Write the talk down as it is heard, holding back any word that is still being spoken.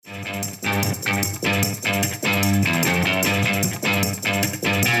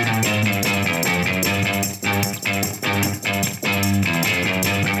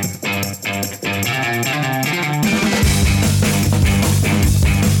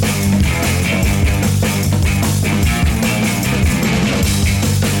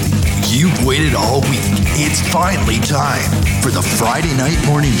finally time for the Friday Night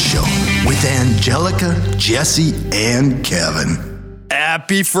Morning Show with Angelica, Jesse, and Kevin.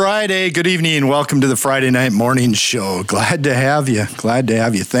 Happy Friday. Good evening. Welcome to the Friday Night Morning Show. Glad to have you.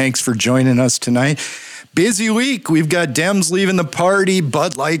 Thanks for joining us tonight. Busy week. We've got Dems leaving the party.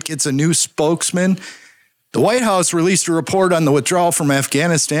 Bud Light gets a new spokesman. The White House released a report on the withdrawal from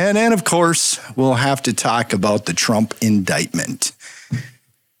Afghanistan. And of course, we'll have to talk about the Trump indictment.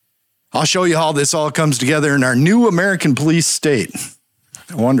 I'll show you how this all comes together in our new American police state.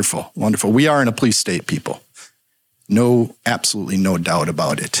 Wonderful, wonderful. We are in a police state, people. Absolutely no doubt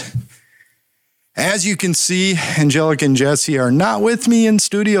about it. As you can see, Angelica and Jesse are not with me in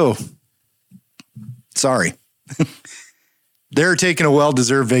studio. Sorry. They're taking a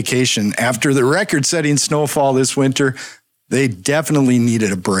well-deserved vacation. After the record-setting snowfall this winter, they definitely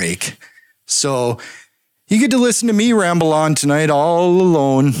needed a break. So you get to listen to me ramble on tonight all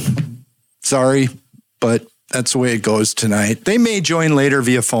alone. Sorry, but that's the way it goes tonight. They may join later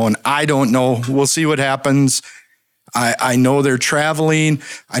via phone. I don't know. We'll see what happens. I know they're traveling.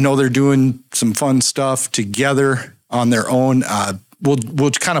 I know they're doing some fun stuff together on their own.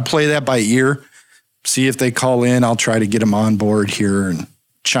 We'll kind of play that by ear, see if they call in. I'll try to get them on board here and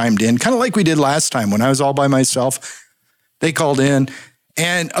chimed in, kind of like we did last time when I was all by myself. They called in.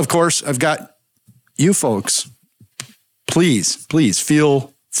 And, of course, I've got you folks. Please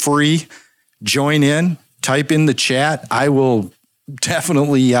feel free. Join in, type in the chat. I will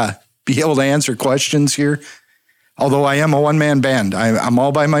definitely be able to answer questions here. Although I am a one-man band. I'm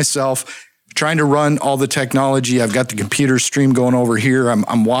all by myself trying to run all the technology. I've got the computer stream going over here.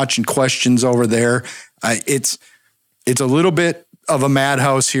 I'm watching questions over there. It's a little bit of a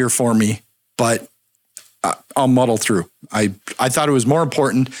madhouse here for me, but I'll muddle through. I thought it was more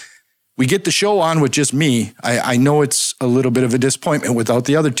important we get the show on with just me. I know it's a little bit of a disappointment without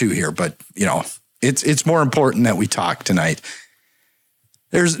the other two here, but you know, it's more important that we talk tonight.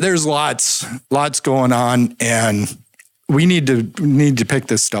 There's lots going on, and we need to pick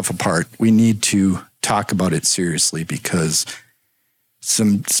this stuff apart. We need to talk about it seriously because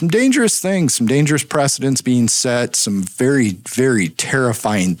some dangerous things, some dangerous precedents being set, some very, very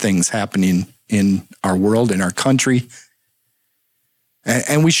terrifying things happening in our world, in our country.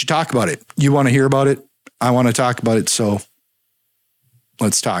 And we should talk about it. You want to hear about it? I want to talk about it. So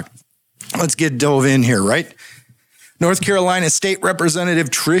let's talk. Let's get dove in here, right? North Carolina State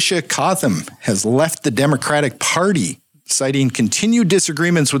Representative Tricia Cotham has left the Democratic Party, citing continued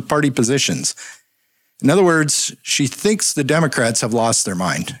disagreements with party positions. In other words, she thinks the Democrats have lost their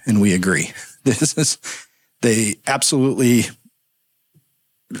mind, and we agree. They absolutely,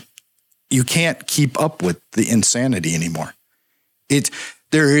 you can't keep up with the insanity anymore.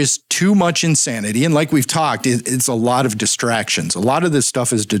 There is too much insanity. And like we've talked, it's a lot of distractions. A lot of this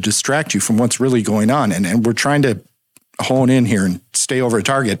stuff is to distract you from what's really going on. And we're trying to hone in here and stay over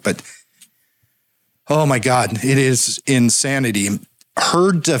target. But, oh my God, it is insanity.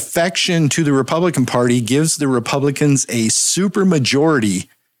 Her defection to the Republican Party gives the Republicans a supermajority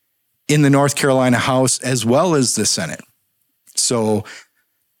in the North Carolina House as well as the Senate. So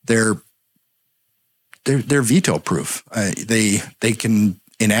they're veto proof. They can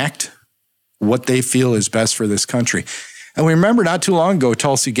enact what they feel is best for this country. And we remember not too long ago,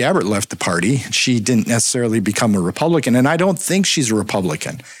 Tulsi Gabbard left the party. She didn't necessarily become a Republican, and I don't think she's a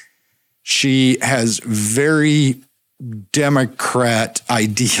Republican. She has very Democrat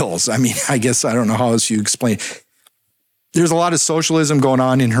ideals. I mean, I guess I don't know how else you explain. There's a lot of socialism going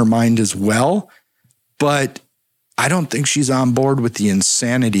on in her mind as well, but I don't think she's on board with the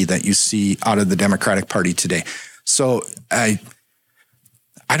insanity that you see out of the Democratic Party today. So I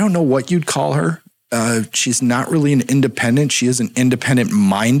don't know what you'd call her. She's not really an independent. She isn't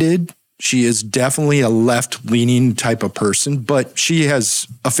independent-minded. She is definitely a left-leaning type of person, but she has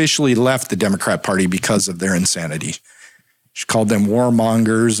officially left the Democrat Party because of their insanity. She called them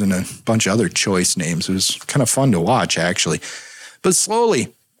warmongers and a bunch of other choice names. It was kind of fun to watch, actually. But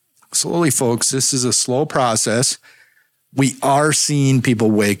slowly, folks, this is a slow process. We are seeing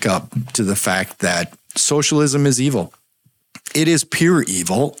people wake up to the fact that socialism is evil. It is pure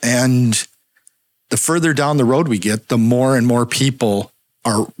evil, and the further down the road we get, the more and more people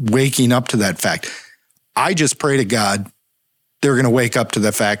are waking up to that fact. I just pray to God they're going to wake up to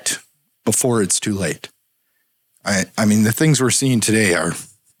the fact before it's too late. I mean, the things we're seeing today are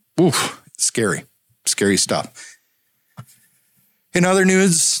scary stuff. In other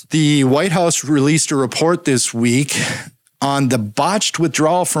news, the White House released a report this week on the botched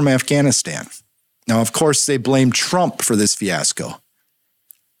withdrawal from Afghanistan. Now, of course, they blame Trump for this fiasco.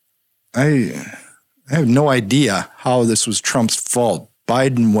 I have no idea how this was Trump's fault.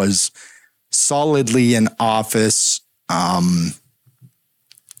 Biden was solidly in office.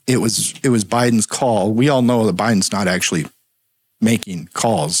 It was Biden's call. We all know that Biden's not actually making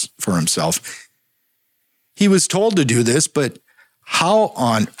calls for himself. He was told to do this, but how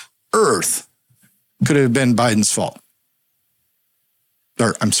on earth could it have been Biden's fault?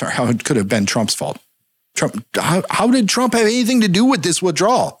 Or I'm sorry, how it could have been Trump's fault? How did Trump have anything to do with this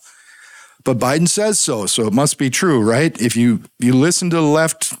withdrawal? But Biden says so it must be true, right? If you listen to the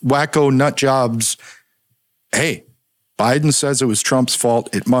left wacko nut jobs, hey, Biden says it was Trump's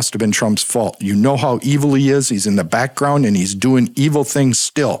fault. It must have been Trump's fault. You know how evil he is. He's in the background and he's doing evil things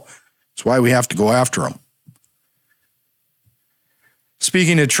still. That's why we have to go after him.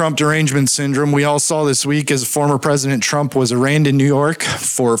 Speaking of Trump derangement syndrome, we all saw this week as former President Trump was arraigned in New York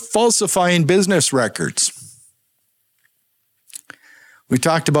for falsifying business records. We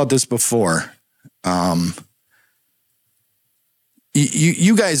talked about this before.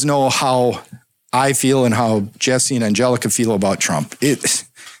 You guys know how I feel and how Jesse and Angelica feel about Trump.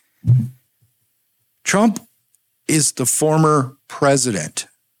 Trump is the former president.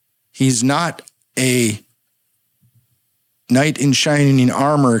 He's not a knight in shining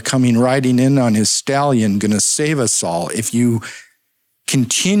armor coming riding in on his stallion, going to save us all. If you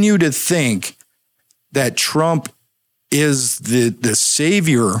continue to think that Trump is the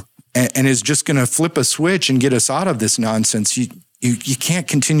savior and is just going to flip a switch and get us out of this nonsense, you can't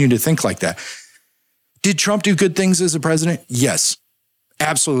continue to think like that. Did Trump do good things as a president? Yes,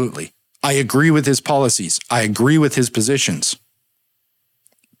 absolutely. I agree with his policies. I agree with his positions.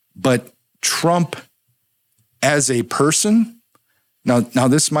 But Trump as a person, now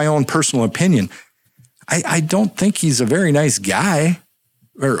this is my own personal opinion, I don't think he's a very nice guy,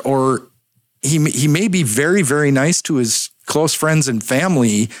 or he may be very, very nice to his close friends and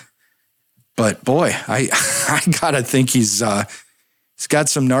family, but boy, I gotta think he's got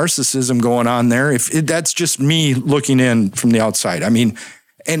some narcissism going on there. That's just me looking in from the outside. I mean,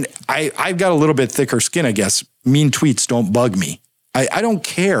 and I've got a little bit thicker skin, I guess. Mean tweets don't bug me. I don't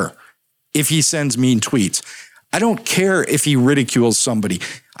care if he sends mean tweets. I don't care if he ridicules somebody.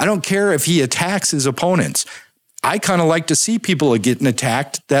 I don't care if he attacks his opponents. I kind of like to see people getting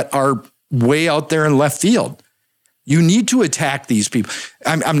attacked that are way out there in left field. You need to attack these people.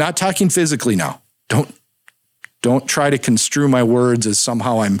 I'm not talking physically now. Don't try to construe my words as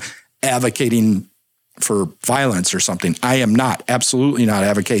somehow I'm advocating for violence or something. I am not, absolutely not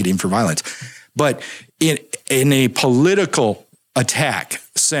advocating for violence. But in a political attack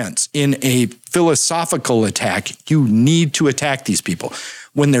sense, in a philosophical attack, you need to attack these people.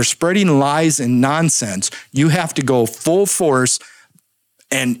 When they're spreading lies and nonsense, you have to go full force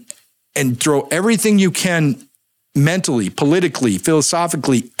and throw everything you can mentally, politically,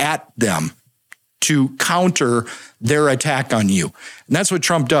 philosophically at them to counter their attack on you. And that's what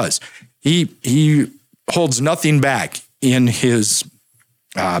Trump does. He holds nothing back in his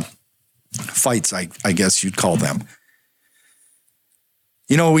fights, I guess you'd call them.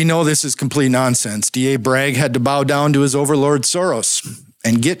 You know, we know this is complete nonsense. D.A. Bragg had to bow down to his overlord Soros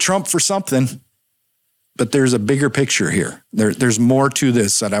and get Trump for something. But there's a bigger picture here. There's more to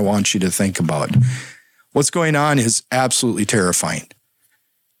this that I want you to think about. What's going on is absolutely terrifying.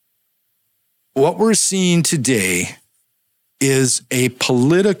 What we're seeing today is a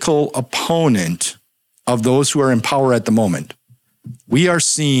political opponent of those who are in power at the moment. We are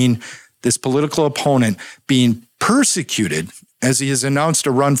seeing this political opponent being persecuted as he has announced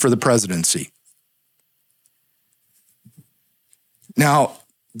a run for the presidency. Now,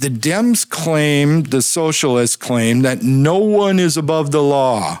 the Dems claim, the socialists claim that no one is above the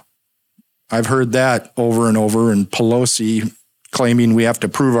law. I've heard that over and over, and Pelosi claiming we have to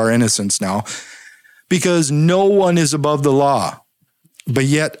prove our innocence now because no one is above the law. But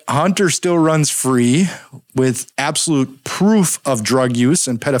yet Hunter still runs free with absolute proof of drug use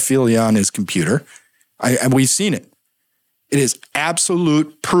and pedophilia on his computer. And we've seen it. It is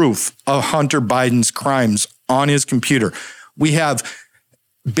absolute proof of Hunter Biden's crimes on his computer. We have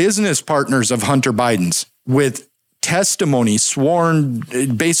business partners of Hunter Biden's with testimony, sworn,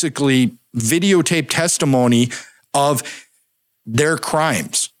 basically videotape testimony of their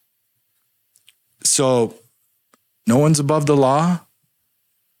crimes. So no one's above the law.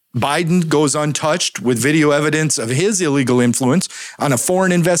 Biden goes untouched with video evidence of his illegal influence on a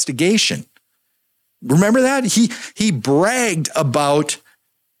foreign investigation. Remember that? He bragged about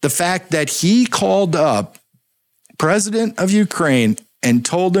the fact that he called up President of Ukraine and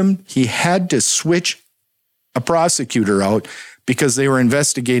told him he had to switch a prosecutor out because they were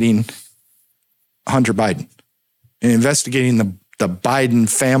investigating Hunter Biden and investigating the Biden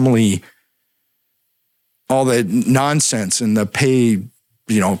family, all the nonsense and the pay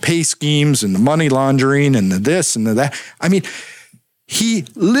pay schemes and the money laundering and the this and the that. I mean, he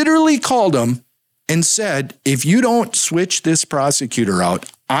literally called him and said, if you don't switch this prosecutor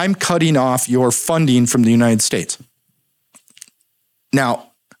out, I'm cutting off your funding from the United States.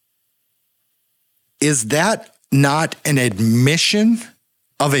 Now, is that not an admission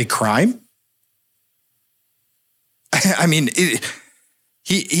of a crime? I mean,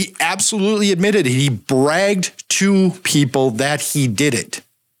 he absolutely admitted it. He bragged to people that he did it.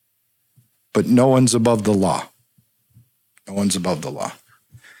 But no one's above the law. No one's above the law.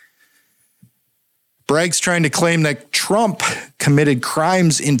 Bragg's trying to claim that Trump committed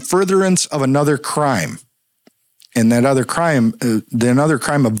crimes in furtherance of another crime. And that other crime, another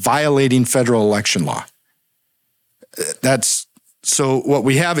crime of violating federal election law. So what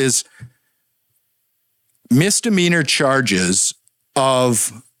we have is misdemeanor charges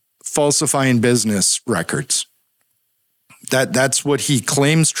of falsifying business records. That's what he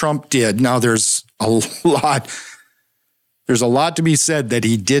claims Trump did. Now there's a lot to be said that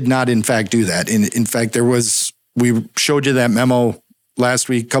he did not in fact do that. In fact, we showed you that memo last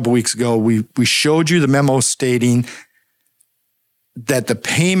week, a couple weeks ago. We showed you the memo stating that the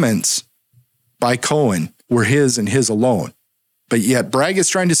payments by Cohen were his and his alone. But yet Bragg is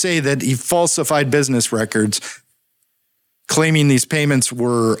trying to say that he falsified business records, claiming these payments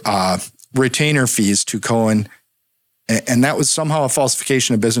were retainer fees to Cohen, and that was somehow a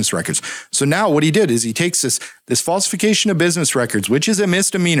falsification of business records. So now what he did is he takes this falsification of business records, which is a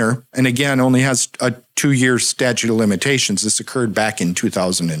misdemeanor, and again, only has a 2-year statute of limitations. This occurred back in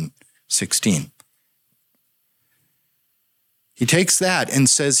 2016. He takes that and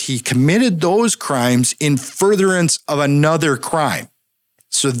says he committed those crimes in furtherance of another crime.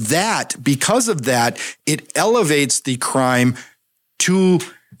 So that, because of that, it elevates the crime to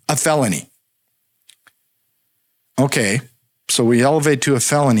a felony. Okay, so we elevate to a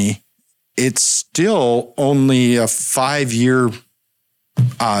felony. It's still only a 5-year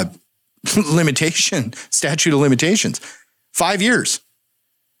statute of limitations. 5 years.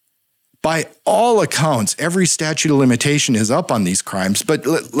 By all accounts, every statute of limitation is up on these crimes, but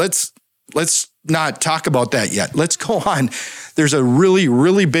let's not talk about that yet. Let's go on. There's a really,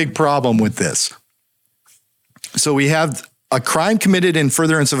 really big problem with this. So we have a crime committed in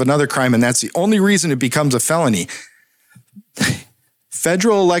furtherance of another crime, and that's the only reason it becomes a felony.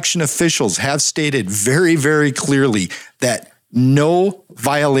 Federal election officials have stated very, very clearly that no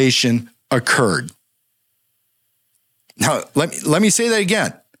violation occurred. Now, let me say that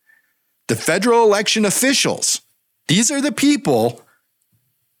again. The federal election officials, these are the people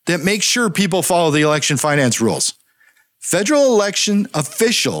that make sure people follow the election finance rules. Federal election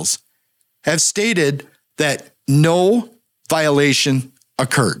officials have stated that no violation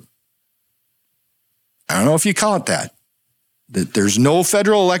occurred. I don't know if you call it that. There's no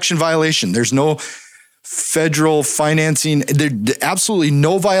federal election violation. There's no federal financing. Absolutely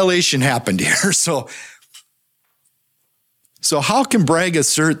no violation happened here. So how can Bragg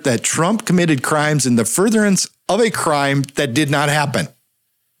assert that Trump committed crimes in the furtherance of a crime that did not happen?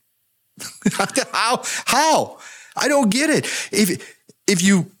 How? I don't get it. If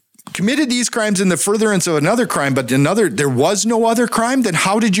you committed these crimes in the furtherance of another crime, but there was no other crime, then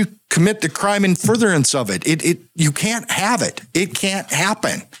how did you commit the crime in furtherance of it? You can't have it. It can't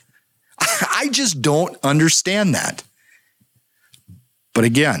happen. I just don't understand that. But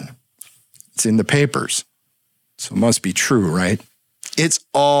again, it's in the papers. So it must be true, right? It's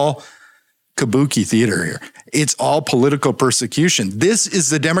all kabuki theater here. It's all political persecution. This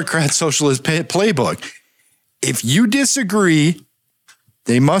is the Democrat Socialist playbook. If you disagree,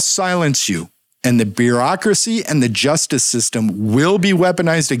 they must silence you, and the bureaucracy and the justice system will be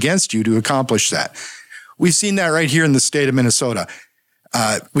weaponized against you to accomplish that. We've seen that right here in the state of Minnesota.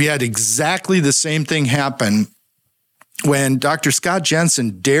 We had exactly the same thing happen when Dr. Scott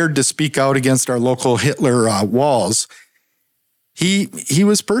Jensen dared to speak out against our local Hitler walls. He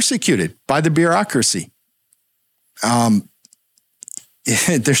was persecuted by the bureaucracy. There's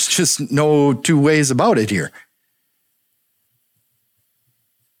just no two ways about it here.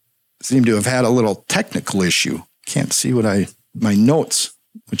 Seem to have had a little technical issue. Can't see my notes,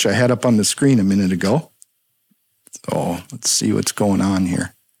 which I had up on the screen a minute ago. So let's see what's going on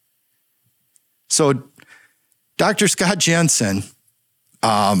here. So Dr. Scott Jensen,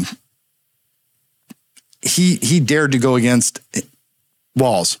 he dared to go against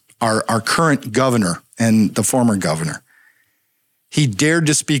Walz, our current governor and the former governor. He dared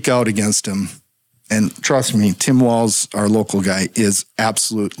to speak out against him. And trust me, Tim Walz, our local guy, is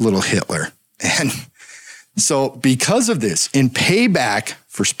absolute little Hitler. And so because of this, in payback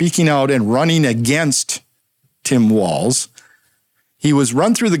for speaking out and running against Tim Walz, He was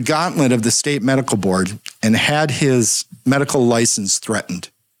run through the gauntlet of the state medical board and had his medical license threatened.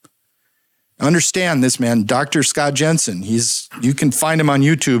 Understand this man, Dr. Scott Jensen. You can find him on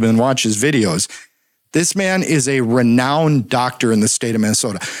YouTube and watch his videos. This man is a renowned doctor in the state of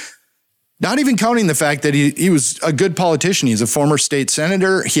Minnesota. Not even counting the fact that he was a good politician. He's a former state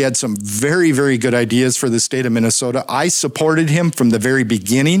senator. He had some very, very good ideas for the state of Minnesota. I supported him from the very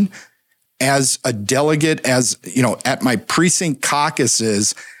beginning as a delegate, at my precinct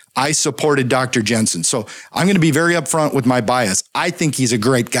caucuses. I supported Dr. Jensen. So I'm going to be very upfront with my bias. I think he's a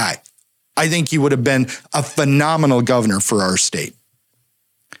great guy. I think he would have been a phenomenal governor for our state.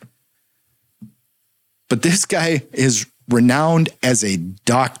 But this guy is renowned as a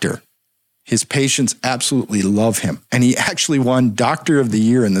doctor. His patients absolutely love him. And he actually won Doctor of the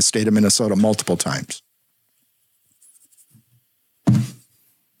Year in the state of Minnesota multiple times.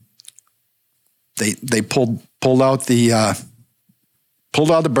 They pulled out the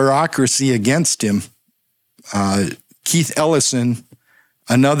bureaucracy against him. Keith Ellison,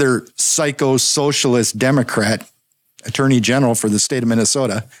 another psycho-socialist Democrat, attorney general for the state of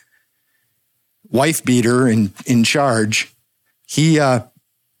Minnesota, wife beater in charge, he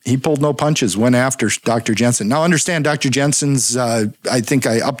pulled no punches, went after Dr. Jensen. Now understand, Dr. Jensen's, I think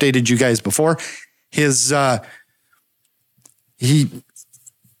I updated you guys before,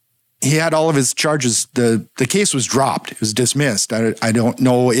 he had all of his charges. The case was dropped. It was dismissed. I don't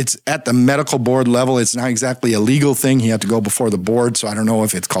know. It's at the medical board level. It's not exactly a legal thing. He had to go before the board. So I don't know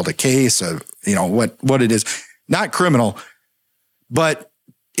if it's called a case or, what it is. Not criminal, but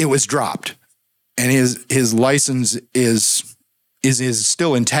it was dropped. And his license is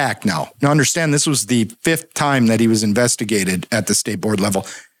still intact now. Now understand, this was the 5th time that he was investigated at the state board level.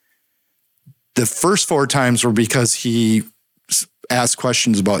 The first 4 times were because he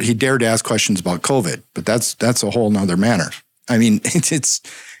dared to ask questions about COVID, but that's a whole nother matter. I mean, it's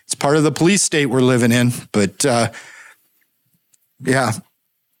part of the police state we're living in, but yeah,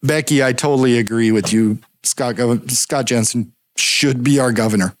 Becky, I totally agree with you. Scott Jensen should be our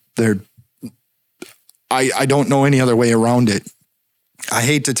governor. I don't know any other way around it. I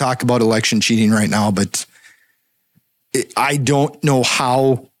hate to talk about election cheating right now, but I don't know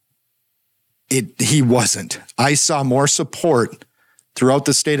how he wasn't. I saw more support throughout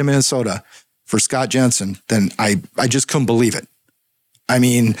the state of Minnesota for Scott Jensen than I just couldn't believe it. I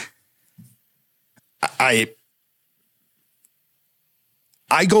mean, I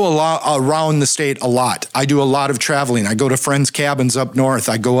go around the state a lot. I do a lot of traveling. I go to friends' cabins up north.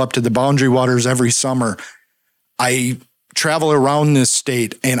 I go up to the Boundary Waters every summer. I travel around this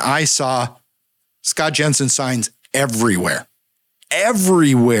state, and I saw Scott Jensen signs everywhere.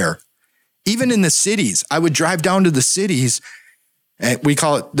 Everywhere. Even in the cities. I would drive down to the cities. We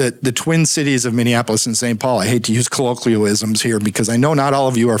call it the twin cities of Minneapolis and St. Paul. I hate to use colloquialisms here because I know not all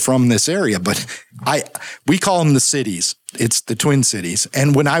of you are from this area, but we call them the cities. It's the twin cities.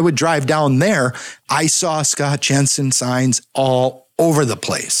 And when I would drive down there, I saw Scott Jensen signs all over the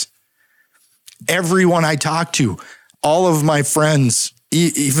place. Everyone I talked to, all of my friends,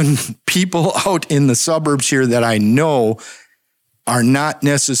 even people out in the suburbs here that I know are not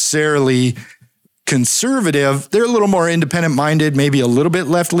necessarily conservative. They're a little more independent minded, maybe a little bit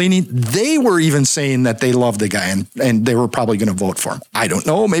left leaning. They were even saying that they love the guy and they were probably going to vote for him. I don't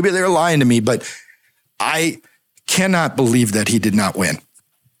know. Maybe they're lying to me, but I cannot believe that he did not win.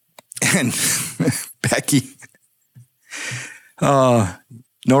 And Becky,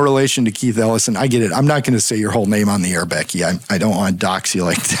 no relation to Keith Ellison. I get it. I'm not going to say your whole name on the air, Becky. I don't want to dox you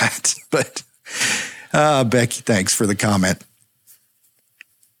like that. But Becky, thanks for the comment.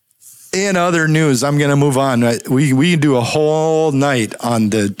 In other news, I'm going to move on. We do a whole night on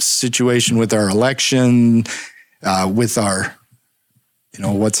the situation with our election, with our,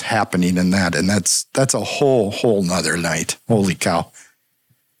 what's happening in that. And that's a whole nother night. Holy cow.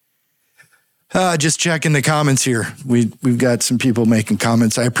 Just checking the comments here. We've got some people making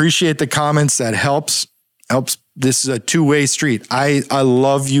comments. I appreciate the comments. That helps. This is a two-way street. I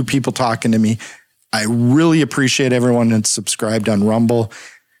love you people talking to me. I really appreciate everyone that's subscribed on Rumble.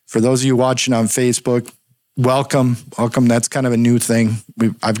 For those of you watching on Facebook, welcome. That's kind of a new thing.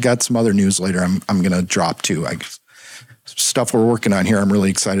 I've got some other news later I'm going to drop too. Stuff we're working on here I'm really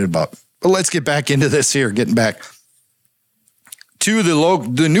excited about. But let's get back into this here, getting back to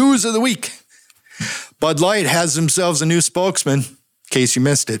the news of the week. Bud Light has themselves a new spokesman, in case you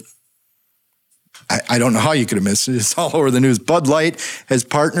missed it. I don't know how you could have missed it. It's all over the news. Bud Light has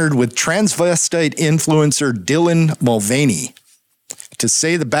partnered with transvestite influencer Dylan Mulvaney. To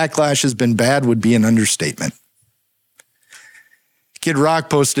say the backlash has been bad would be an understatement. Kid Rock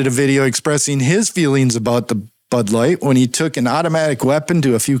posted a video expressing his feelings about the Bud Light when he took an automatic weapon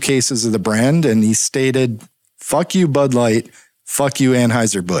to a few cases of the brand and he stated, "Fuck you, Bud Light. Fuck you,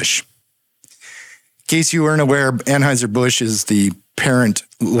 Anheuser-Busch." In case you weren't aware, Anheuser-Busch is the parent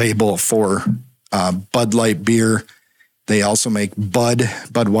label for Bud Light beer. They also make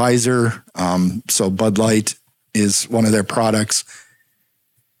Budweiser. So Bud Light is one of their products.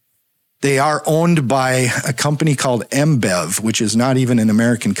 They are owned by a company called InBev, which is not even an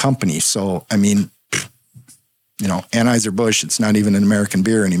American company. So, I mean, Anheuser-Busch, it's not even an American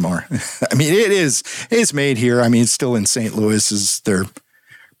beer anymore. I mean, it's made here. I mean, it's still in St. Louis. They're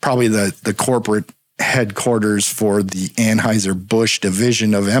probably the corporate headquarters for the Anheuser-Busch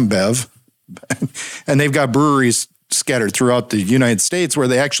division of InBev. And they've got breweries scattered throughout the United States where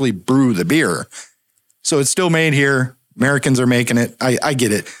they actually brew the beer. So it's still made here. Americans are making it. I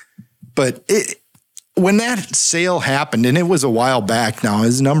get it. But when that sale happened, and it was a while back now, it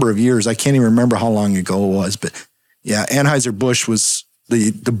was a number of years. I can't even remember how long ago it was. But yeah, Anheuser-Busch was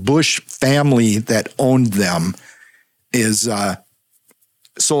the Busch family that owned them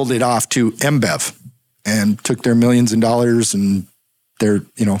sold it off to InBev and took their millions of dollars and their,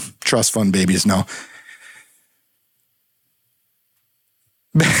 trust fund babies now.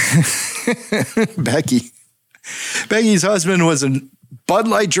 Becky's husband was a Bud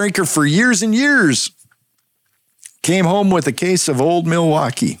Light drinker for years and years. Came home with a case of Old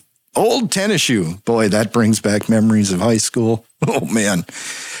Milwaukee. Old tennis shoe. Boy, that brings back memories of high school. Oh, man.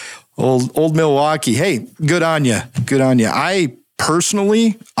 Old Milwaukee. Hey, good on you. Good on you. I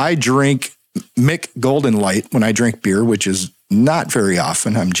drink Mick Golden Light when I drink beer, which is not very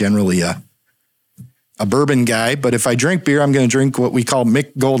often. I'm generally a bourbon guy, but if I drink beer, I'm going to drink what we call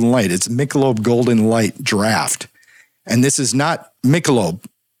Mick Golden Light. It's Michelob Golden Light Draft. And this is not Michelob,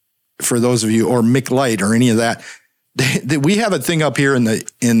 for those of you, or Mick Light or any of that. We have a thing up here in the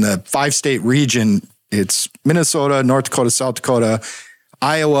 5-state region. It's Minnesota, North Dakota, South Dakota,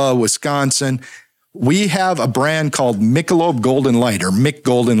 Iowa, Wisconsin. We have a brand called Michelob Golden Light, or Mick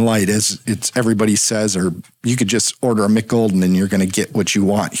Golden Light, as everybody says, or you could just order a Mick Golden and you're going to get what you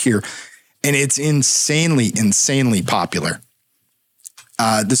want here. And it's insanely, insanely popular.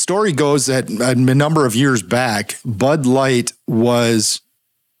 The story goes that a number of years back, Bud Light was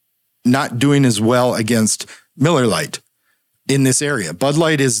not doing as well against Miller Lite in this area. Bud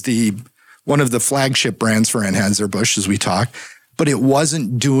Light is one of the flagship brands for Anheuser-Busch, as we talk, but it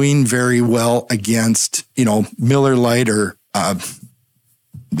wasn't doing very well against, Miller Lite or,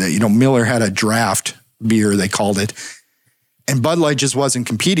 Miller had a draft beer, they called it, and Bud Light just wasn't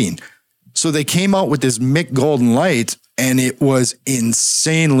competing. So they came out with this Mick Golden Light, and it was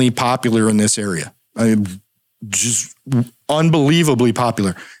insanely popular in this area. Just unbelievably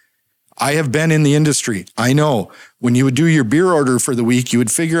popular. I have been in the industry. I know when you would do your beer order for the week, you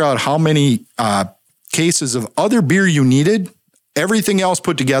would figure out how many cases of other beer you needed, everything else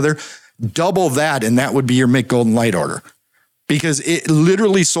put together, double that, and that would be your Mick Golden Light order. Because it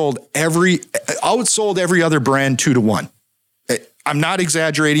literally outsold every other brand 2-1. I'm not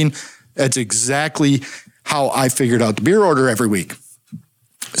exaggerating. That's exactly how I figured out the beer order every week.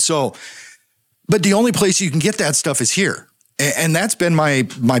 So, but the only place you can get that stuff is here. And that's been my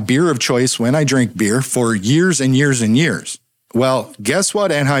beer of choice when I drink beer for years and years and years. Well, guess what,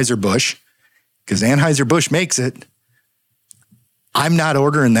 Anheuser-Busch? Because Anheuser-Busch makes it. I'm not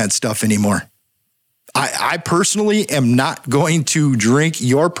ordering that stuff anymore. I personally am not going to drink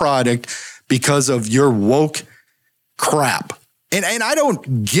your product because of your woke crap. And I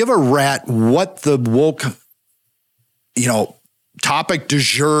don't give a rat what the woke, topic du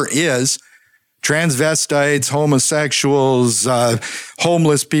jour is. Transvestites, homosexuals,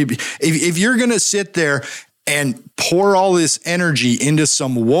 homeless people. If you're going to sit there and pour all this energy into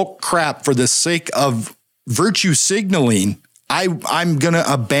some woke crap for the sake of virtue signaling, I'm going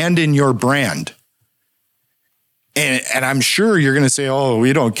to abandon your brand. And I'm sure you're going to say, "Oh,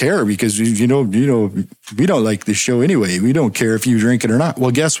 we don't care because we don't like this show anyway. We don't care if you drink it or not."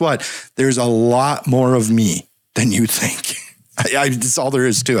 Well, guess what? There's a lot more of me than you think. That's all there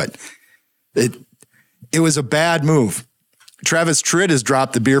is to it. It was a bad move. Travis Tritt has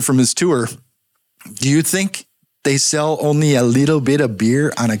dropped the beer from his tour. Do you think they sell only a little bit of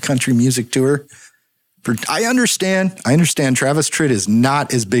beer on a country music tour? I understand Travis Tritt is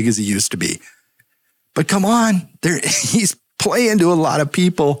not as big as he used to be. But come on, he's playing to a lot of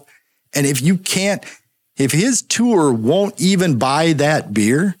people. And if his tour won't even buy that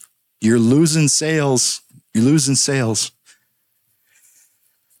beer, you're losing sales. You're losing sales.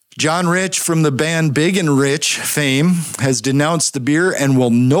 John Rich from the band Big and Rich fame has denounced the beer and will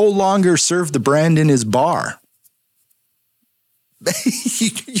no longer serve the brand in his bar.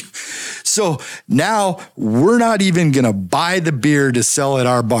 So now we're not even going to buy the beer to sell at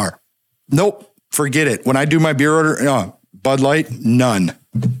our bar. Nope, forget it. When I do my beer order, Bud Light, none.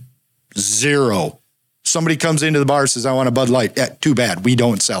 Zero. Somebody comes into the bar and says, I want a Bud Light. Yeah, too bad. We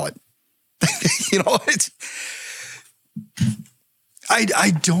don't sell it.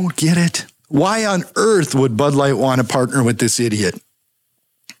 I don't get it. Why on earth would Bud Light want to partner with this idiot?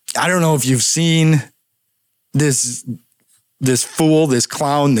 I don't know if you've seen this fool, this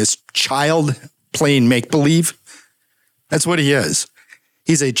clown, this child playing make-believe. That's what he is.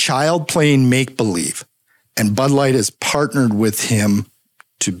 He's a child playing make-believe. And Bud Light has partnered with him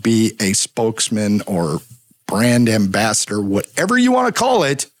to be a spokesman or brand ambassador, whatever you want to call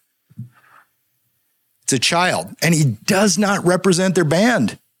it. It's a child. And he does not represent their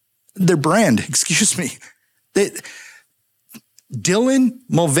brand. Dylan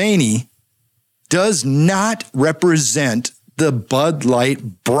Mulvaney does not represent the Bud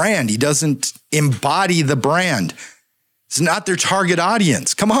Light brand. He doesn't embody the brand. It's not their target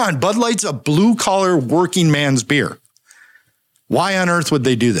audience. Come on, Bud Light's a blue-collar working man's beer. Why on earth would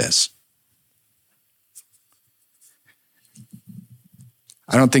they do this?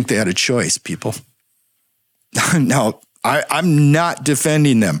 I don't think they had a choice, people. Now, I'm not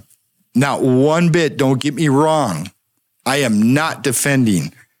defending them. Not one bit, don't get me wrong. I am not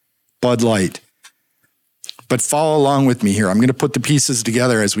defending Bud Light. But follow along with me here. I'm going to put the pieces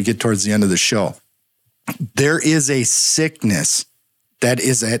together as we get towards the end of the show. There is a sickness that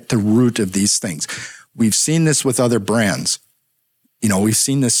is at the root of these things. We've seen this with other brands. We've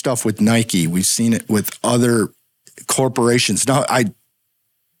seen this stuff with Nike. We've seen it with other corporations. Now,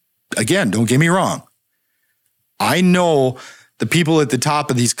 again, don't get me wrong. I know the people at the top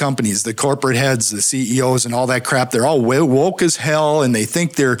of these companies, the corporate heads, the CEOs and all that crap, they're all woke as hell and they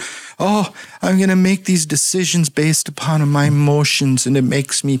think I'm going to make these decisions based upon my emotions and it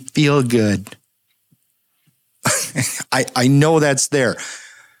makes me feel good. I know that's there.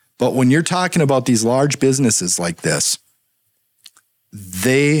 But when you're talking about these large businesses like this,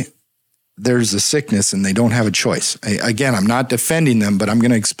 there's a sickness and they don't have a choice. Again, I'm not defending them, but I'm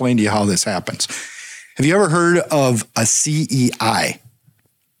going to explain to you how this happens. Have you ever heard of a CEI?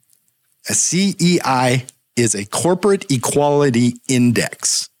 A CEI is a corporate equality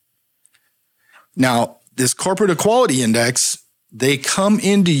index. Now, this corporate equality index, they come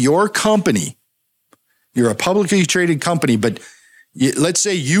into your company. You're a publicly traded company, but let's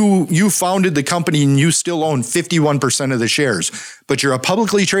say you founded the company and you still own 51% of the shares, but you're a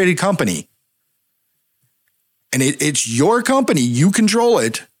publicly traded company. And it's your company. You control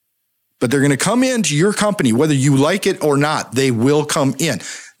it. But they're going to come into your company, whether you like it or not, they will come in.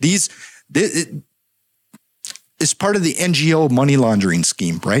 It's part of the NGO money laundering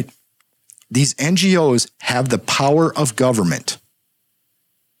scheme, right? These NGOs have the power of government,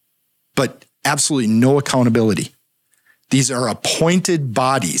 but absolutely no accountability. These are appointed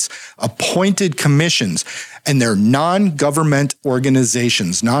bodies, appointed commissions, and they're non-governmental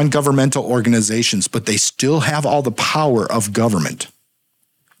organizations, but they still have all the power of government.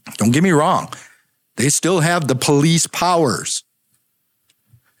 Don't get me wrong. They still have the police powers.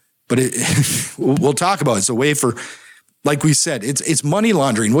 But we'll talk about it. It's a way for, like we said, it's money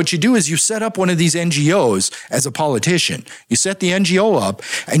laundering. What you do is you set up one of these NGOs as a politician. You set the NGO up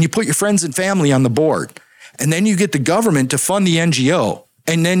and you put your friends and family on the board. And then you get the government to fund the NGO.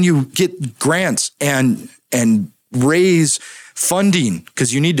 And then you get grants and raise funding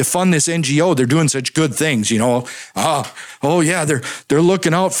because you need to fund this NGO. They're doing such good things, they're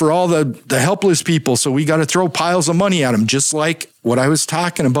looking out for all the helpless people. So we got to throw piles of money at them, just like what I was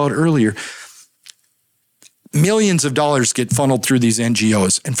talking about earlier. Millions of dollars get funneled through these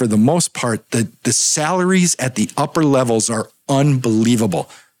NGOs. And for the most part, the salaries at the upper levels are unbelievable.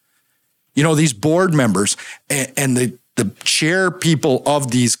 These board members and the chair people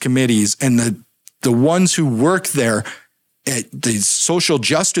of these committees and the ones who work there, these social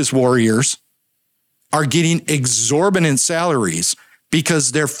justice warriors, are getting exorbitant salaries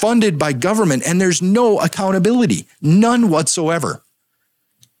because they're funded by government and there's no accountability, none whatsoever.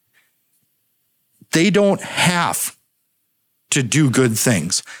 They don't have to do good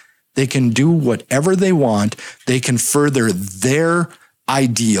things. They can do whatever they want. They can further their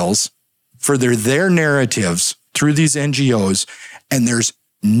ideals, further their narratives through these NGOs, and there's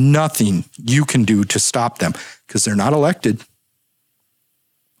nothing you can do to stop them because they're not elected.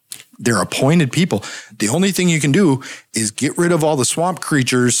 They're appointed people. The only thing you can do is get rid of all the swamp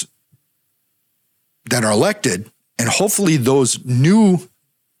creatures that are elected, and hopefully those new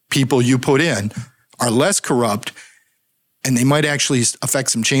people you put in are less corrupt, and they might actually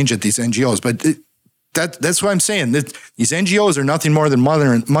affect some change at these NGOs. But That's what I'm saying. These NGOs are nothing more than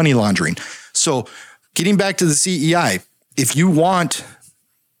money laundering. So getting back to the CEI, if you want,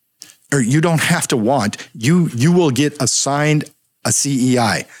 or you don't have to want, you will get assigned a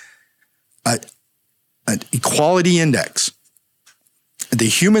CEI, an equality index. The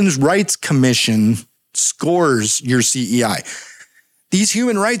Human Rights Commission scores your CEI. These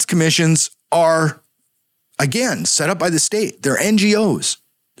human rights commissions are, again, set up by the state. They're NGOs.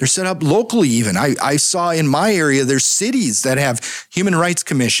 They're set up locally even. I saw in my area, there's cities that have human rights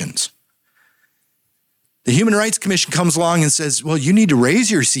commissions. The Human Rights Commission comes along and says, well, you need to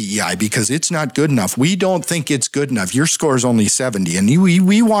raise your CEI because it's not good enough. We don't think it's good enough. Your score is only 70, and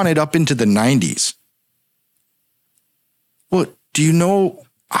we want it up into the 90s. Well, do you know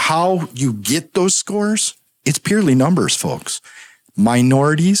how you get those scores? It's purely numbers, folks.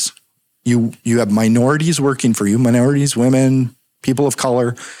 Minorities, you have minorities working for you, minorities, women, people of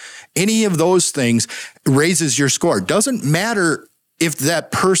color, any of those things raises your score. Doesn't matter if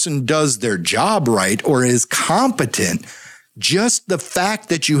that person does their job right or is competent, just the fact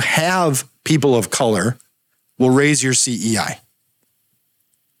that you have people of color will raise your CEI.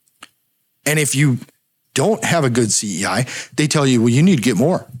 And if you don't have a good CEI, they tell you, well, you need to get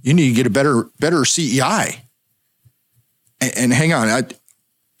more. You need to get a better CEI. And hang on,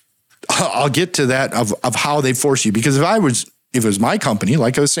 I'll get to that of how they force you. Because if it was my company,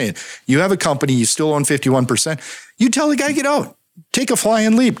 like I was saying, you have a company, you still own 51%, you tell the guy, get out. Take a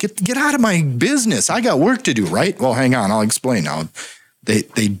flying leap. Get out of my business. I got work to do, right? Well, hang on. I'll explain now.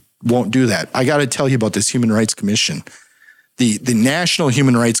 They won't do that. I got to tell you about this Human Rights Commission. The National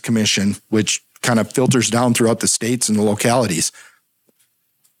Human Rights Commission, which kind of filters down throughout the states and the localities.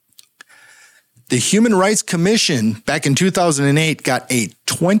 The Human Rights Commission back in 2008 got a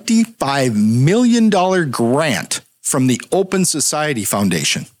 $25 million grant from the Open Society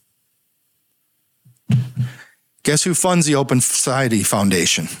Foundation. Guess who funds the Open Society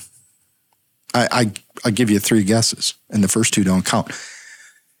Foundation? I give you 3 guesses, and the first 2 don't count.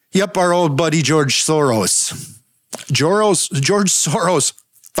 Yep, our old buddy George Soros. George Soros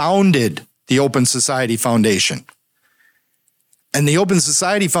founded the Open Society Foundation. And the Open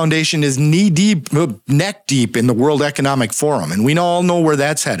Society Foundation is neck deep in the World Economic Forum, and we all know where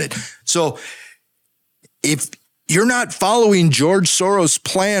that's headed. So if you're not following George Soros'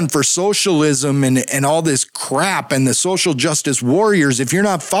 plan for socialism and all this crap and the social justice warriors, if you're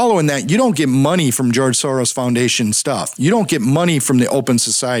not following that, you don't get money from George Soros Foundation stuff. You don't get money from the Open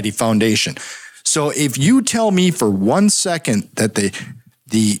Society Foundation. So if you tell me for 1 second that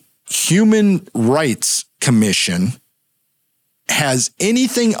the Human Rights Commission has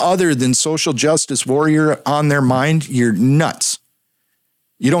anything other than social justice warrior on their mind, you're nuts.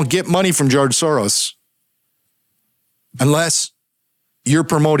 You don't get money from George Soros unless you're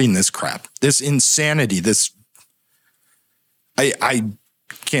promoting this crap, this insanity, this, I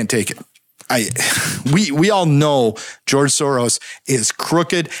can't take it. We all know George Soros is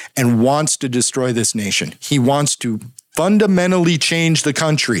crooked and wants to destroy this nation. He wants to fundamentally change the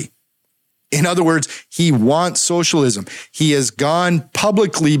country. In other words, he wants socialism. He has gone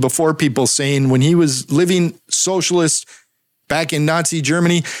publicly before people saying when he was living socialist back in Nazi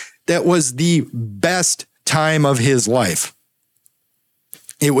Germany, that was the best time of his life.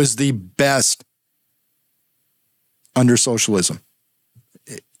 It was the best under socialism.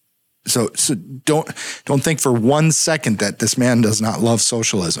 So don't think for 1 second that this man does not love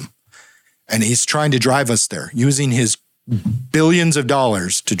socialism. And he's trying to drive us there, using his billions of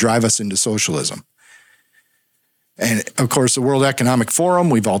dollars to drive us into socialism. And of course, the World Economic Forum,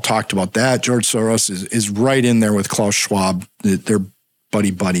 we've all talked about that. George Soros is right in there with Klaus Schwab. They're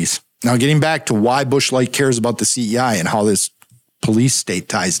buddies. Now, getting back to why Bush Light cares about the CEI and how this police state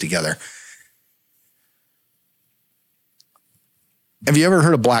ties together. Have you ever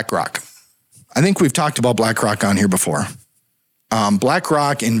heard of BlackRock? I think we've talked about BlackRock on here before.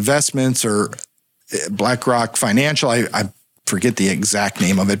 BlackRock Investments or BlackRock Financial, I forget the exact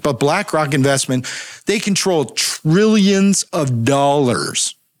name of it, but BlackRock Investment, they control trillions of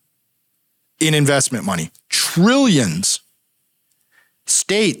dollars in investment money. Trillions.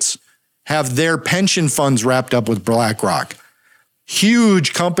 States have their pension funds wrapped up with BlackRock.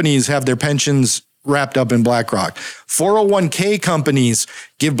 Huge companies have their pensions wrapped up in BlackRock. 401k companies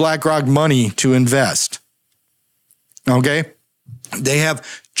give BlackRock money to invest. Okay? They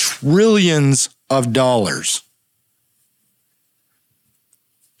have trillions of dollars.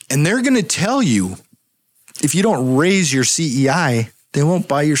 And they're going to tell you, if you don't raise your CEI, they won't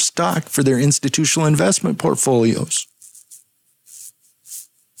buy your stock for their institutional investment portfolios.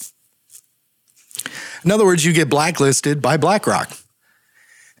 In other words, you get blacklisted by BlackRock.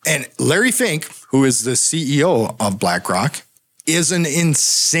 And Larry Fink, who is the CEO of BlackRock, is an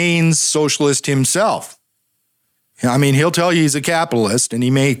insane socialist himself. I mean, he'll tell you he's a capitalist, and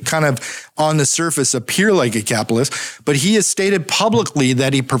he may kind of on the surface appear like a capitalist, but he has stated publicly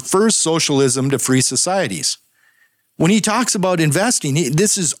that he prefers socialism to free societies. When he talks about investing,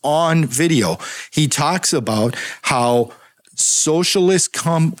 this is on video. He talks about how socialist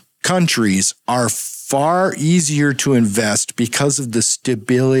countries are far easier to invest because of the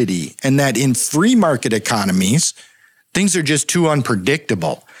stability, and that in free market economies, things are just too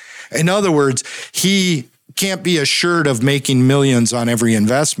unpredictable. In other words, he can't be assured of making millions on every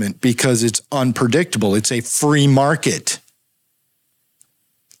investment because it's unpredictable. It's a free market.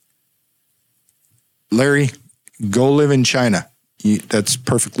 Larry, go live in China. That's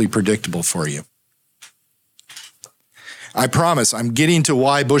perfectly predictable for you. I promise I'm getting to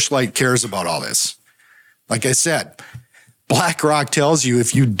why Busch Light cares about all this. Like I said, BlackRock tells you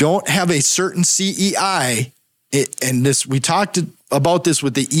if you don't have a certain CEI, we talked about this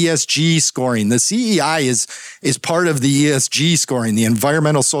with the ESG scoring. The CEI is part of the ESG scoring, the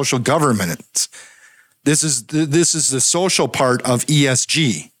environmental social governance. This is the social part of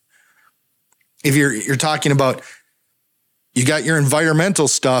ESG. If you're talking about, you got your environmental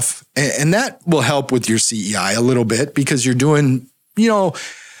stuff, and that will help with your CEI a little bit because you're doing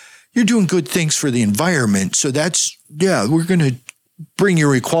good things for the environment. So we're going to bring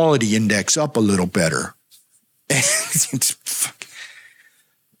your equality index up a little better.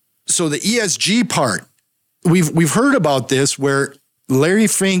 So the ESG part, we've heard about this where Larry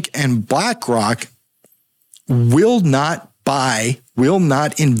Fink and BlackRock will not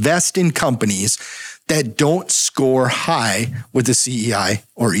invest in companies that don't score high with the CEI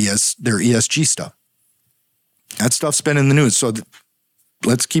or their ESG stuff. That stuff's been in the news. So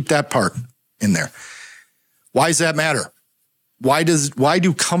let's keep that part in there. Why does that matter? Why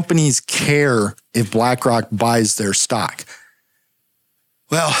do companies care if BlackRock buys their stock?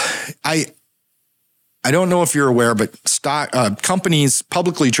 Well, I don't know if you're aware, but companies,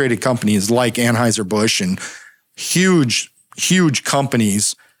 publicly traded companies like Anheuser-Busch and huge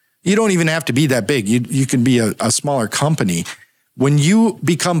companies, you don't even have to be that big. You can be a smaller company. When you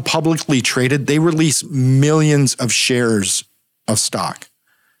become publicly traded, they release millions of shares of stock.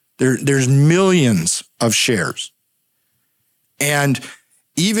 There's millions of shares. And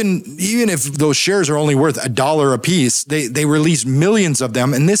even if those shares are only worth $1 a piece, they release millions of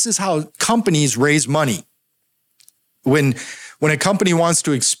them. And this is how companies raise money. When a company wants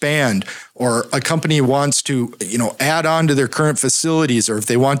to expand, or a company wants to, add on to their current facilities, or if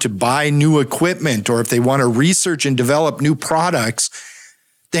they want to buy new equipment, or if they want to research and develop new products,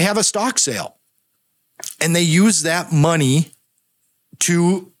 they have a stock sale. And they use that money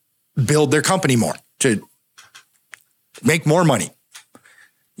to build their company more, to make more money.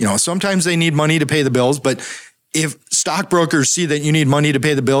 Sometimes they need money to pay the bills, but if stockbrokers see that you need money to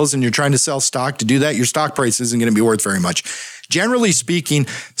pay the bills and you're trying to sell stock to do that, your stock price isn't going to be worth very much. Generally speaking,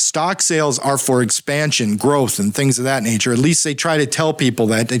 stock sales are for expansion, growth, and things of that nature. At least they try to tell people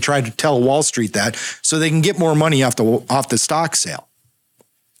that. They try to tell Wall Street that so they can get more money off the stock sale.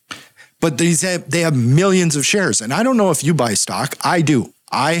 But they have millions of shares. And I don't know if you buy stock. I do.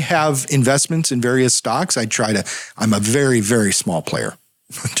 I have investments in various stocks. I'm a very, very small player.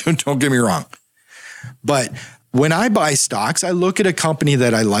 Don't get me wrong. But when I buy stocks, I look at a company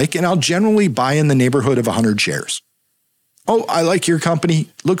that I like, and I'll generally buy in the neighborhood of 100 shares. Oh, I like your company.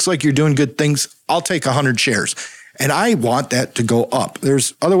 Looks like you're doing good things. I'll take 100 shares. And I want that to go up.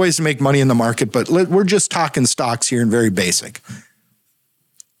 There's other ways to make money in the market, but we're just talking stocks here and very basic.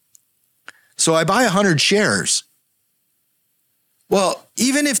 So I buy 100 shares. Well,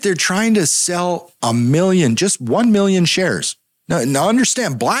 even if they're trying to sell 1 million, just 1 million shares. Now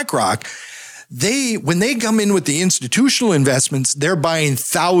understand, BlackRock, when they come in with the institutional investments, they're buying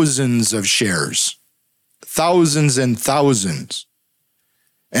thousands of shares, thousands and thousands.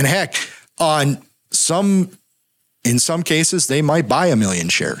 And heck, in some cases, they might buy 1 million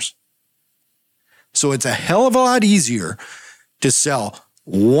shares. So it's a hell of a lot easier to sell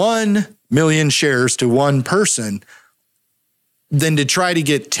 1 million shares to one person than to try to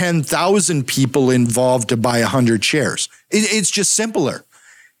get 10,000 people involved to buy 100 shares. It's just simpler.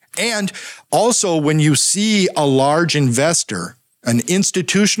 And also, when you see a large investor, an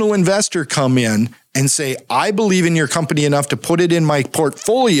institutional investor come in and say, I believe in your company enough to put it in my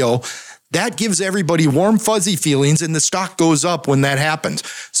portfolio, that gives everybody warm, fuzzy feelings, and the stock goes up when that happens.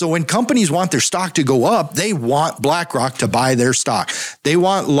 So when companies want their stock to go up, they want BlackRock to buy their stock. They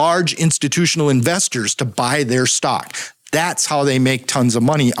want large institutional investors to buy their stock. That's how they make tons of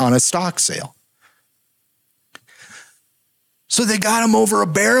money on a stock sale. So they got them over a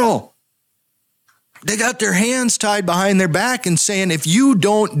barrel. They got their hands tied behind their back and saying, if you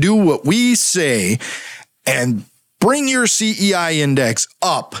don't do what we say and bring your CEI index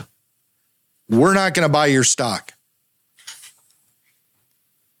up, we're not going to buy your stock.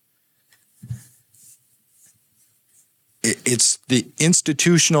 It's the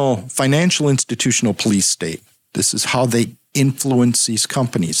financial institutional police state. This is how they influence these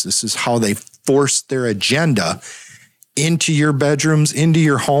companies. This is how they force their agenda into your bedrooms, into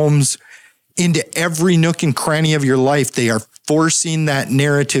your homes, into every nook and cranny of your life. They are forcing that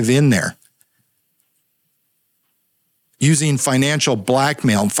narrative in there. Using financial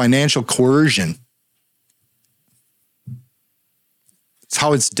blackmail, financial coercion. It's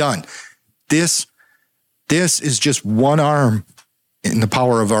how it's done. This is just one arm in the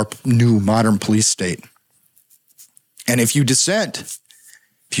power of our new modern police state. And if you dissent,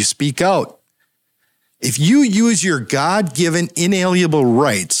 if you speak out, if you use your God-given inalienable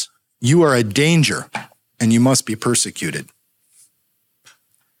rights, you are a danger and you must be persecuted.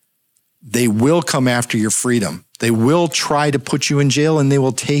 They will come after your freedom. They will try to put you in jail and they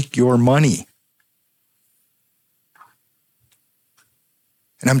will take your money.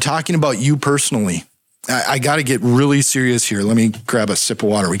 And I'm talking about you personally. I got to get really serious here. Let me grab a sip of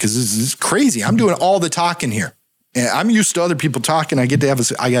water because this is crazy. I'm doing all the talking here. And I'm used to other people talking. I got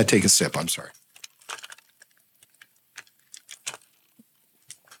to take a sip. I'm sorry.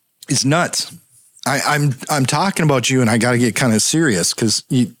 It's nuts. I'm talking about you and I got to get kind of serious because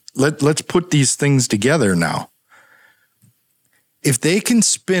let's put these things together now. If they can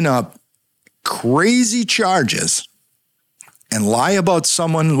spin up crazy charges and lie about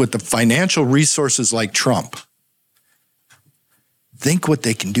someone with the financial resources like Trump, think what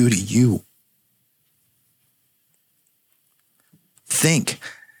they can do to you. Think.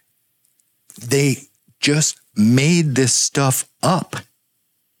 They just made this stuff up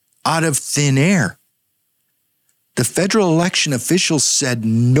out of thin air. The federal election officials said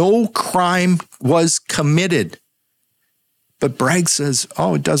no crime was committed. But Bragg says,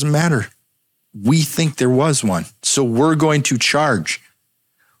 oh, it doesn't matter. We think there was one. So we're going to charge.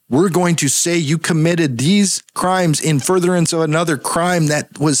 We're going to say you committed these crimes in furtherance of another crime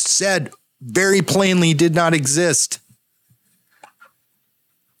that was said very plainly did not exist.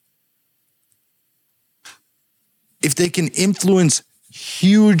 If they can influence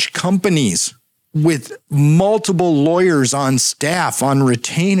huge companies with multiple lawyers on staff, on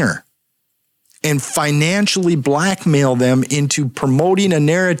retainer, and financially blackmail them into promoting a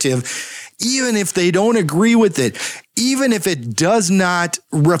narrative, even if they don't agree with it, even if it does not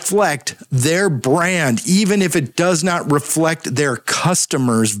reflect their brand, even if it does not reflect their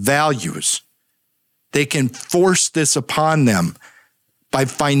customers' values, they can force this upon them by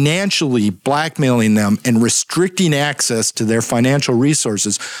financially blackmailing them and restricting access to their financial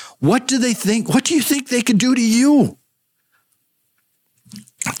resources. What do they think? What do you think they could do to you?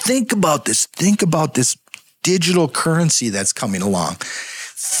 Think about this. Think about this digital currency that's coming along.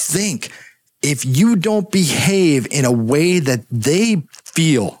 Think, if you don't behave in a way that they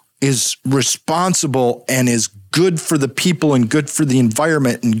feel is responsible and is good for the people and good for the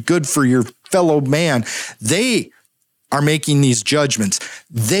environment and good for your fellow man, they are making these judgments.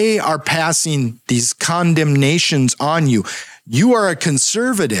 They are passing these condemnations on you. You are a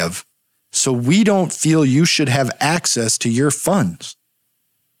conservative, so we don't feel you should have access to your funds.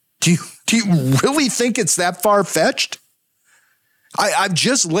 Do you really think it's that far-fetched? I've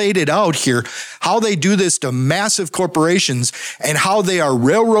just laid it out here, how they do this to massive corporations and how they are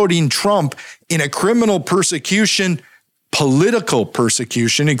railroading Trump in a criminal persecution, political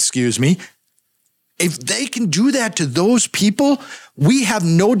persecution, If they can do that to those people, we have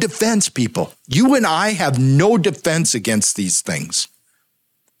no defense, people. You and I have no defense against these things.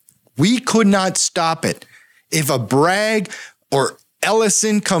 We could not stop it. If a Bragg or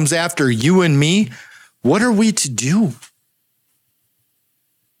Ellison comes after you and me, what are we to do?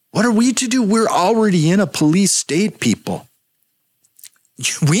 What are we to do? We're already in a police state, people.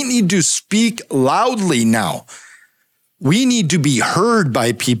 We need to speak loudly now. We need to be heard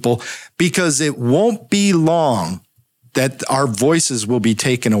by people because it won't be long that our voices will be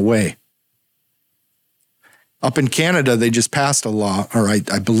taken away. Up in Canada, they just passed a law, or I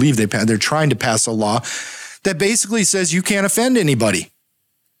believe they're trying to pass a law that basically says you can't offend anybody.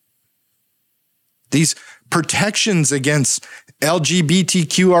 These protections against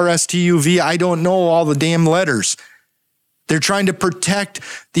LGBTQRSTUV, I don't know all the damn letters. They're trying to protect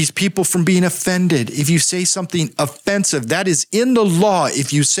these people from being offended. If you say something offensive, that is in the law.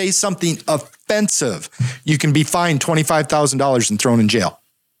 If you say something offensive, you can be fined $25,000 and thrown in jail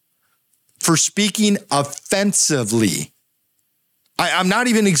for speaking offensively. I'm not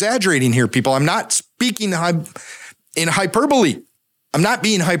even exaggerating here, people. I'm not speaking in hyperbole. I'm not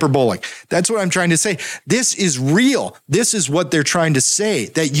being hyperbolic. That's what I'm trying to say. This is real. This is what they're trying to say,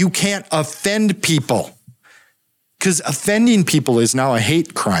 that you can't offend people. Because offending people is now a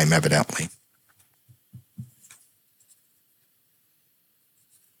hate crime, evidently.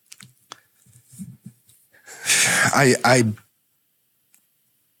 I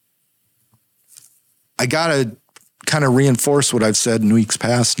gotta kind of reinforce what I've said in weeks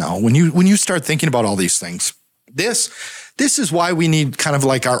past now. When you start thinking about all these things, this is why we need kind of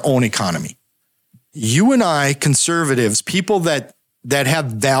like our own economy. You and I, conservatives, people that have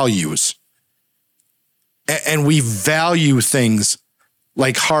values, and we value things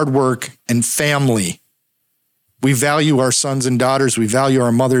like hard work and family. We value our sons and daughters. We value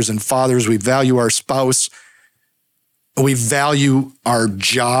our mothers and fathers. We value our spouse. We value our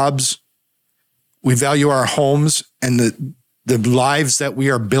jobs. We value our homes and the lives that we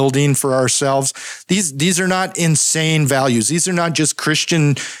are building for ourselves. These are not insane values. These are not just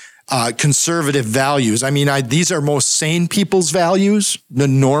Christian conservative values. I mean, these are most sane people's values. The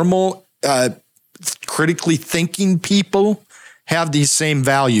normal, critically thinking people have these same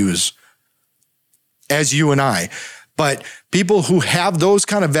values as you and I. But people who have those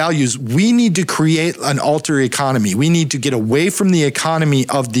kind of values, we need to create an alter economy. We need to get away from the economy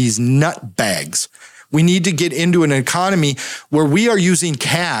of these nut bags. We need to get into an economy where we are using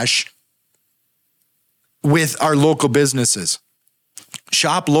cash with our local businesses.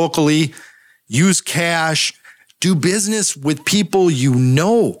 Shop locally, use cash, do business with people you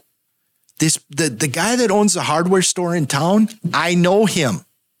know. The guy that owns the hardware store in town, I know him.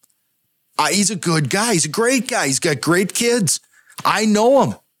 He's a good guy. He's a great guy. He's got great kids. I know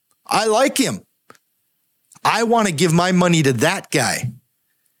him. I like him. I want to give my money to that guy.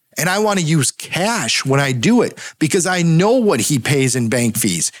 And I want to use cash when I do it because I know what he pays in bank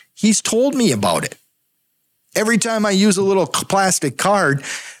fees. He's told me about it. Every time I use a little plastic card,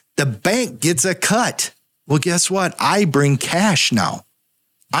 the bank gets a cut. Well, guess what? I bring cash now.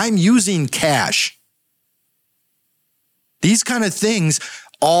 I'm using cash. These kind of things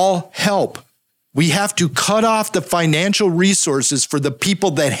all help. We have to cut off the financial resources for the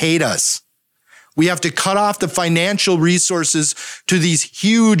people that hate us. We have to cut off the financial resources to these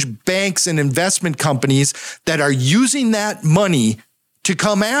huge banks and investment companies that are using that money to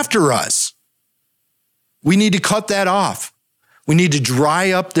come after us. We need to cut that off. We need to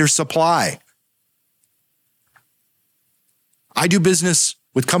dry up their supply. I do business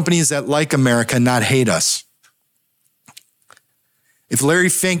with companies that like America, not hate us. If Larry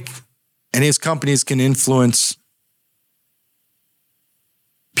Fink and his companies can influence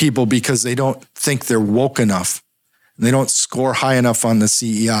people because they don't think they're woke enough, and they don't score high enough on the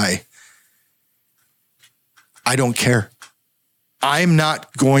CEI, I don't care. I'm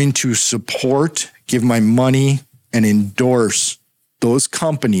not going to support, give my money, and endorse those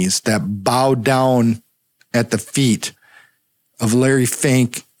companies that bow down at the feet of Larry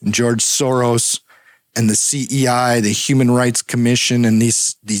Fink and George Soros and the CEI, the Human Rights Commission, and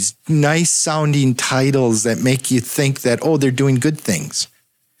these nice sounding titles that make you think that, oh, they're doing good things.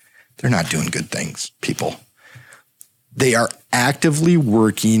 They're not doing good things, people. They are actively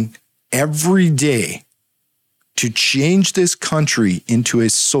working every day to change this country into a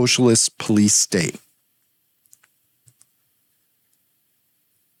socialist police state.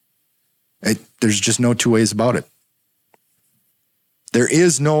 There's just no two ways about it. There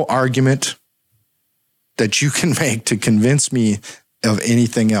is no argument that you can make to convince me of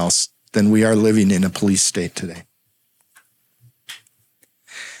anything else than we are living in a police state today.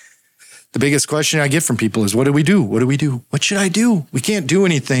 The biggest question I get from people is, what do we do? What do we do? What should I do? We can't do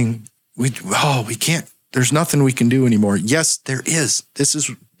anything. We can't. There's nothing we can do anymore. Yes, there is.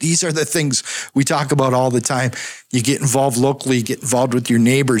 These are the things we talk about all the time. You get involved locally, you get involved with your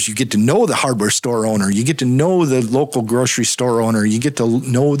neighbors, you get to know the hardware store owner, you get to know the local grocery store owner, you get to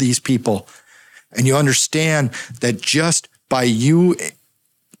know these people. And you understand that just by you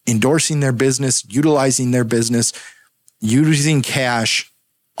endorsing their business, utilizing their business, using cash,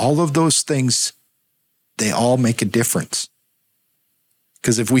 all of those things, they all make a difference.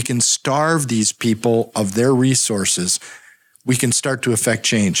 Because if we can starve these people of their resources, we can start to affect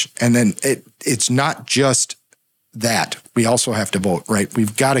change. And then it's not just that. We also have to vote, right?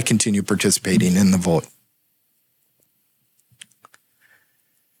 We've got to continue participating in the vote.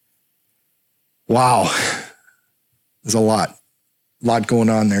 Wow. There's a lot going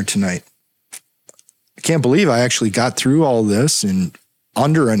on there tonight. I can't believe I actually got through all this in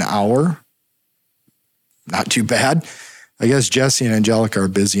under an hour. Not too bad. I guess Jesse and Angelica are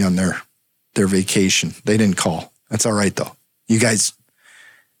busy on their vacation. They didn't call. That's all right, though. You guys,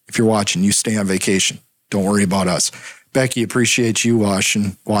 if you're watching, you stay on vacation. Don't worry about us. Becky, appreciate you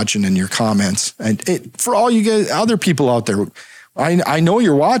watching and your comments. And for all you guys, other people out there, I know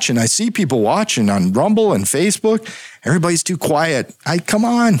you're watching. I see people watching on Rumble and Facebook. Everybody's too quiet. Come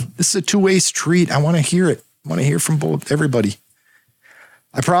on. This is a two-way street. I want to hear it. I want to hear from everybody.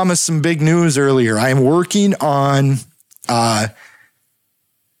 I promised some big news earlier. I am working on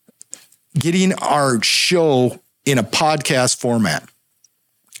getting our show in a podcast format.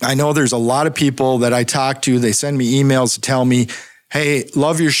 I know there's a lot of people that I talk to. They send me emails to tell me, hey,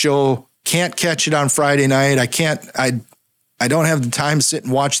 love your show. Can't catch it on Friday night. I don't have the time to sit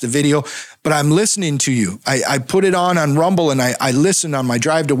and watch the video, but I'm listening to you. I put it on Rumble and I listen on my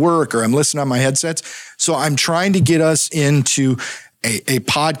drive to work, or I'm listening on my headsets. So I'm trying to get us into a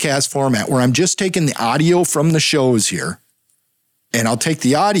podcast format where I'm just taking the audio from the shows here, and I'll take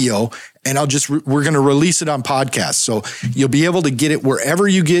the audio and we're going to release it on podcasts. So you'll be able to get it wherever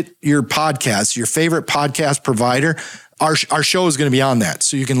you get your podcasts, your favorite podcast provider. Our show is going to be on that.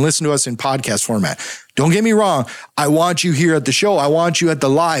 So you can listen to us in podcast format. Don't get me wrong. I want you here at the show. I want you at the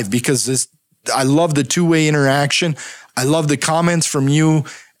live, because I love the two-way interaction. I love the comments from you,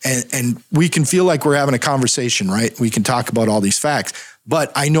 and we can feel like we're having a conversation, right? We can talk about all these facts,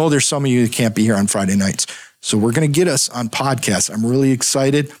 but I know there's some of you that can't be here on Friday nights. So we're going to get us on podcasts. I'm really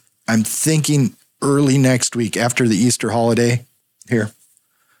excited. I'm thinking early next week after the Easter holiday here,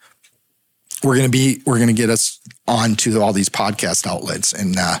 we're going to get us onto all these podcast outlets,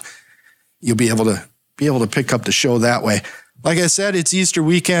 and you'll be able to pick up the show that way. Like I said, it's Easter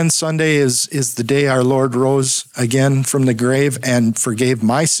weekend. Sunday is the day our Lord rose again from the grave and forgave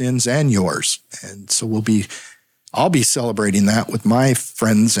my sins and yours. And so I'll be celebrating that with my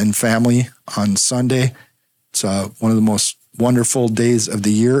friends and family on Sunday. It's one of the most wonderful days of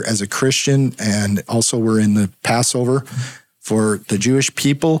the year as a Christian. And also we're in the Passover for the Jewish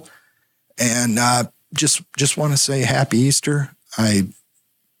people. And just want to say happy Easter. I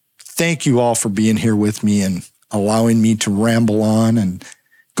thank you all for being here with me and allowing me to ramble on and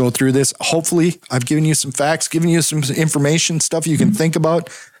go through this. Hopefully I've given you some facts, given you some information, stuff you can think about.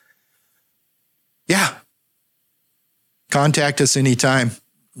 Yeah. Contact us anytime.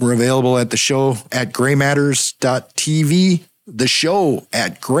 We're available at the show at graymatters.tv, the show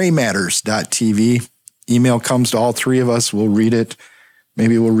at graymatters.tv. Email comes to all three of us. We'll read it.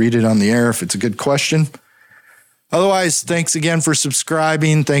 Maybe we'll read it on the air if it's a good question. Otherwise, thanks again for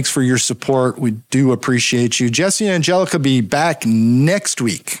subscribing. Thanks for your support. We do appreciate you. Jesse and Angelica be back next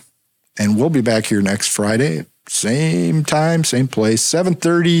week, and we'll be back here next Friday. Same time, same place,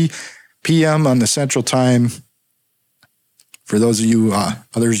 7:30 p.m. on the Central Time. For those of you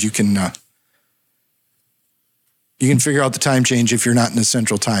others, you can figure out the time change if you're not in the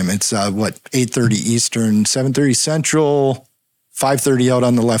Central Time. It's 8:30 Eastern, 7:30 Central, 5:30 out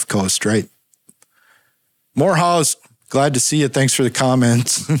on the left coast, right? Morehouse, glad to see you. Thanks for the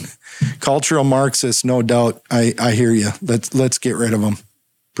comments. Cultural Marxist, no doubt. I hear you. Let's get rid of them.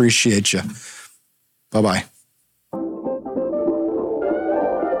 Appreciate you. Bye-bye.